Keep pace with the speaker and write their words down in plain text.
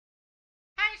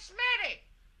Smitty!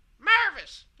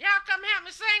 Mervis, y'all come help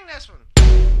me sing this one.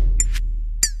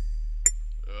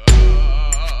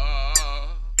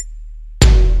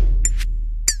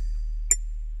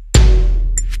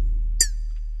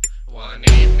 One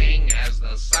evening as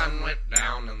the sun went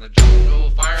down and the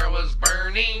jungle fire was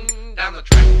burning, down the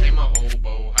track came a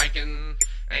hobo hiking,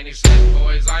 and he said,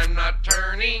 "Boys, I'm not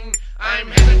turning. I'm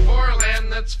headed for a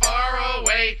land that's far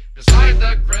away, beside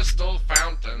the crystal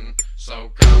fountain. So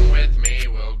come with me,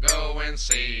 we'll go and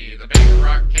see the big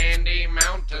rock candy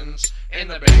mountains. In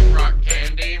the big rock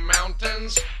candy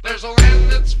mountains, there's a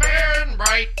land that's fair and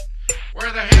bright,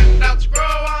 where the handouts grow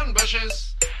on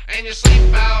bushes, and you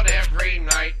sleep out every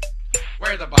night.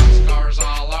 Where the boxcars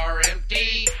all are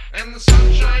empty, and the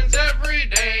sun shines every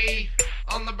day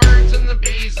on the birds and the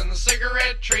bees and the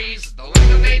cigarette trees, the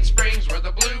lemonade springs where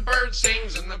the bluebird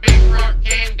sings in the big rock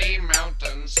candy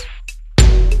mountains."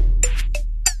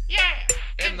 Yeah!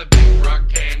 In the big rock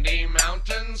candy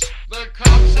mountains, the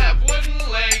cops have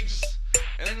wooden legs,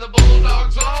 and the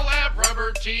bulldogs all have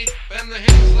rubber teeth, and the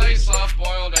hens lay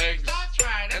soft-boiled eggs. That's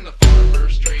right. And the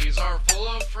farmers' trees are full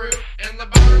of fruit, and the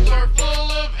barns are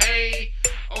full of hay.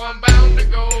 Oh, I'm bound to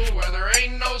go where there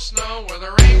ain't no snow, where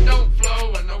the rain don't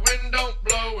flow and the wind don't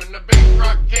blow, in the big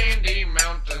rock candy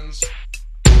mountains.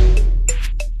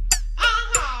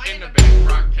 In the big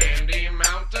rock candy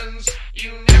mountains,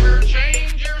 you never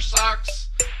change your socks,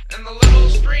 and the little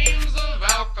streams of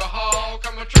alcohol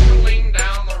come a-trickling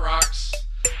down the rocks.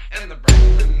 And the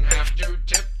brakemen have to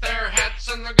tip their hats,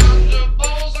 and the ganja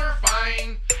bowls are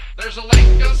fine. There's a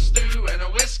lake of stew and a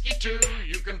whiskey too.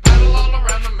 You can paddle all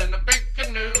around them in a big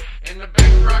canoe in the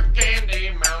big rock candy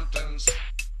mountains.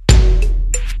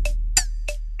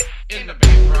 In the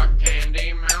big rock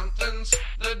candy mountains,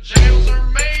 the jails are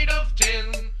made of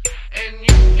tin, and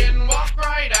you can walk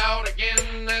right out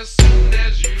again as soon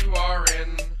as you are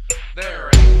in. There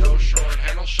ain't no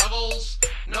short-handled shovels,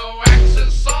 no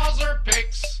axes, saws, or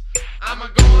picks. I'm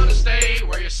a-going to stay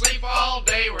where you sleep all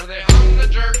day, where they hung the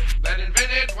jerk that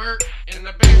invented work in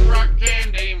the big rock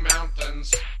candy mountains.